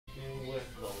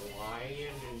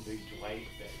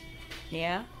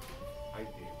Yeah? I did.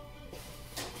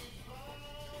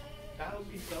 That would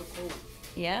be so cool.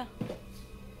 Yeah?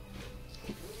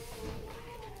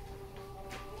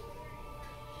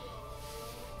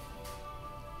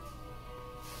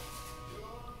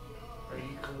 Are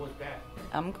you cool with that?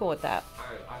 I'm cool with that.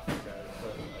 I think that's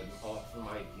an awesome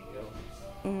idea.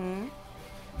 Mm-hmm.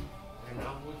 And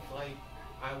I was like,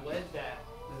 I read that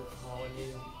this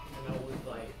morning, and I was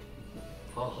like,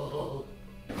 oh.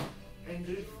 And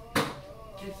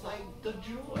just like the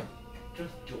joy.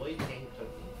 Just joy came to me.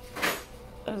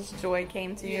 As joy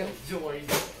came to you? Joy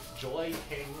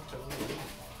came to me.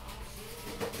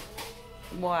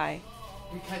 Why?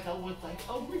 Because I was like,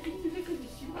 oh, we're going to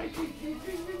see my vacation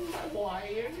in my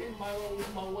wire in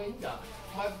my window.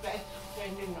 My best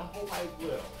friend in the whole wide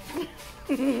world.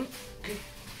 Because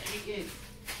she is.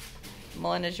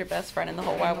 Melinda's your best friend in the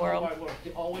whole wide world.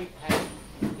 She always has.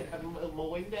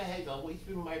 Melinda has always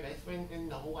been my best friend in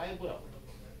the whole wide world.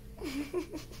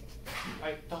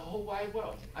 Like, the whole wide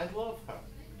world. I love her.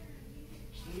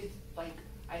 She is like,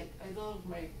 I love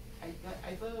her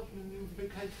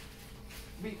because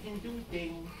we can do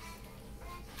things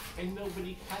and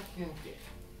nobody questions it.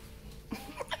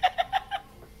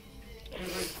 It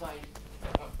was like,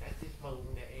 oh, that's this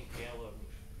moment that ain't yellow.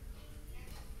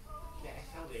 That's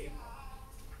how they roll.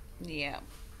 Yeah.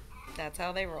 That's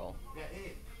how they roll. That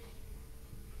is.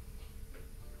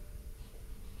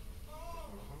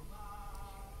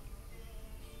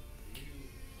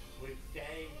 You would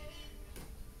say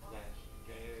that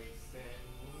there's an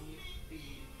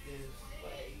easy this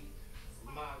way,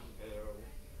 my girl.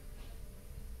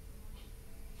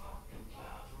 Talking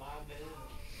about my girl.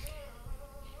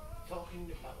 Talking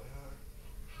about her.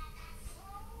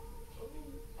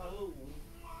 Oh,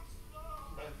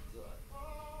 that's good.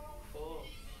 Oh,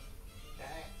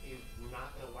 that is not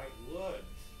the right word.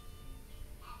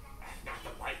 That's not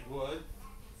the right word.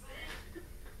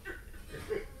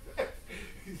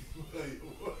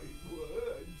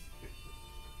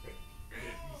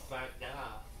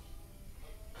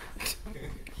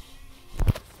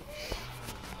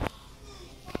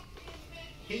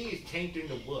 He is changing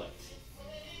the words.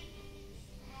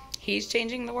 He's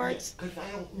changing the words? Because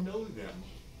I don't know them.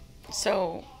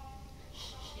 So,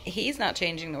 he's not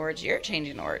changing the words, you're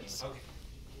changing the words. Okay.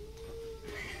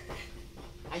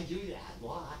 I do that a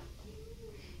lot.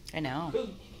 I know.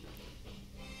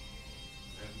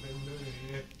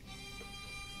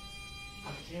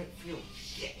 I can't feel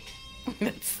shit.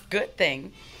 That's a good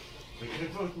thing. Because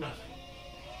there's nothing.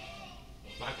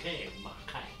 I can't.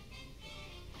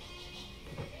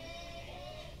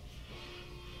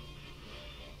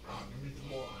 Oh, give me some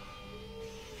more.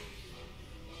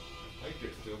 I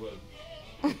just do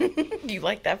it. You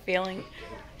like that feeling?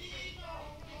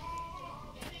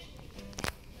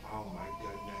 Oh my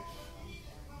goodness.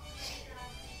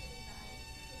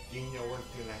 Do you know what's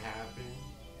gonna happen?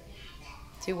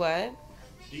 Do what?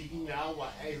 Do you know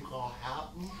what is gonna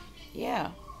happen?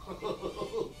 Yeah.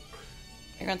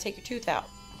 You're gonna take your tooth out.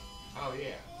 Oh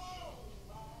yeah.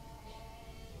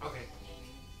 Okay.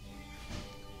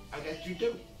 I guess you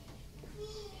do.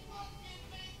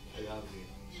 I love you.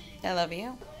 I love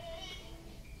you.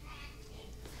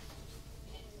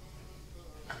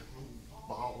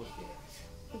 Ball was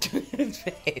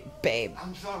there. Babe.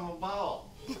 I'm sorry, my ball.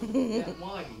 That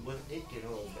wine was itching a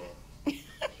little bit.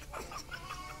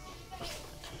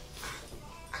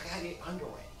 I got it under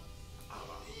it.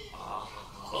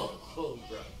 Oh,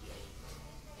 bro.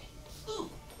 Ooh.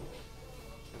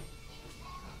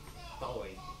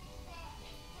 Boy.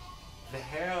 The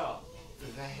hair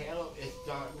is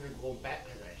starting to go back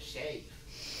to the shape.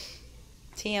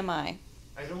 TMI.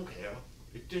 I don't care.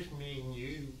 It's just me and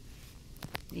you.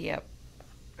 Yep.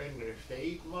 And to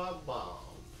save my balls.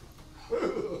 I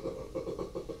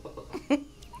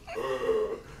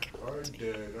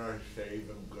did. I saved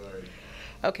them good.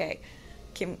 Okay.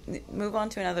 Can move on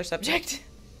to another subject.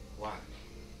 Why?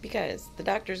 Because the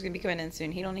doctor's gonna be coming in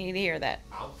soon. He don't need to hear that.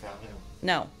 I'll tell him.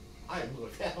 No. I'm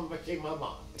going to tell him I saved my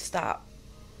mom. Stop.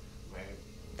 Man.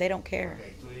 They don't care.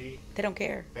 Okay, sweetie. They don't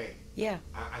care. Hey, Yeah.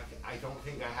 I don't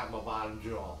think I have my bottom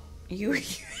jaw. You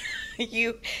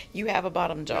have a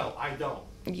bottom jaw. No, I don't.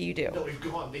 You do. No, it's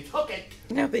gone. They took it.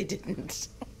 No, they didn't.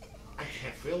 I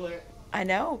can't feel it. I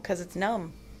know, because it's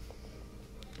numb.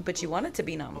 But you want it to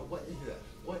be numb. But what is this?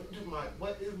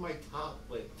 What is my top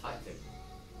lip touching?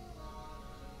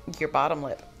 Your bottom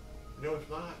lip. No, it's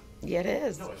not. Yeah, it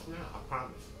is. No, it's not. I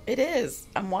promise. It is.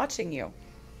 I'm watching you.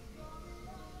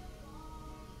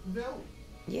 No.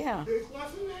 Yeah, There's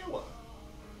nothing there.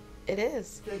 it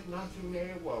is. There's nothing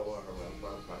there.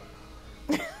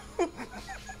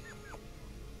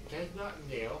 There's nothing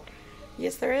there.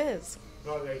 Yes, there is.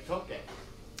 No, they took it.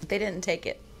 They didn't take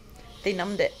it. They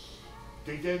numbed it.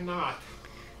 They did not.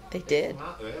 They did. It's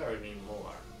not there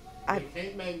anymore. I- They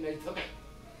came in, they took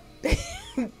it.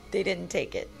 They didn't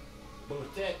take it.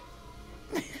 Bullshit.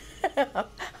 I'm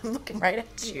looking right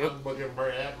at you. I'm looking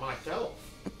right at myself.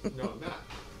 No, I'm not.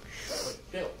 But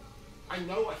still, I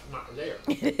know it's not there.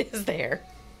 It is there.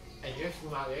 And it's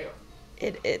not there.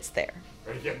 It's there.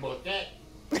 Is it bullshit?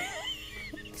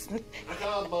 I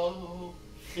call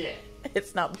bullshit.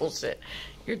 It's not bullshit.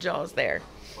 Your jaw's there.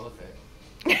 Bullshit.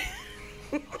 If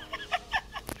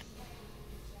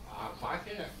I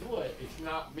can't do it, it's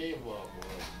not me.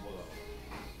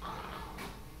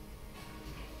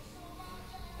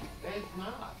 It's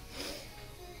not.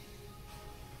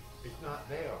 It's not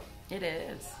there. It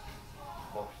is.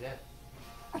 Bullshit.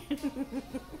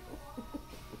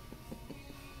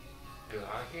 Cause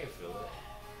I can't feel it.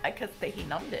 Because he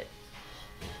numbed it.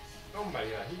 Oh my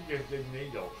god, he just did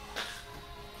needle.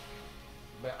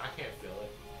 But I can't feel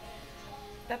it.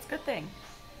 That's a good thing.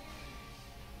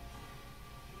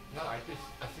 No, I think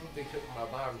they took my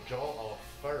bottom jaw off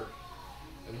first.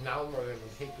 And now we're gonna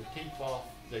take the teeth off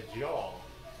the jaw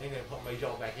and then put my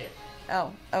jaw back in.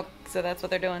 Oh, so that's what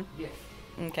they're doing? Yes.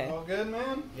 Okay. All good,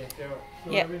 man? Yes, sir.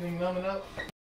 Feel Yeah. everything numbing up?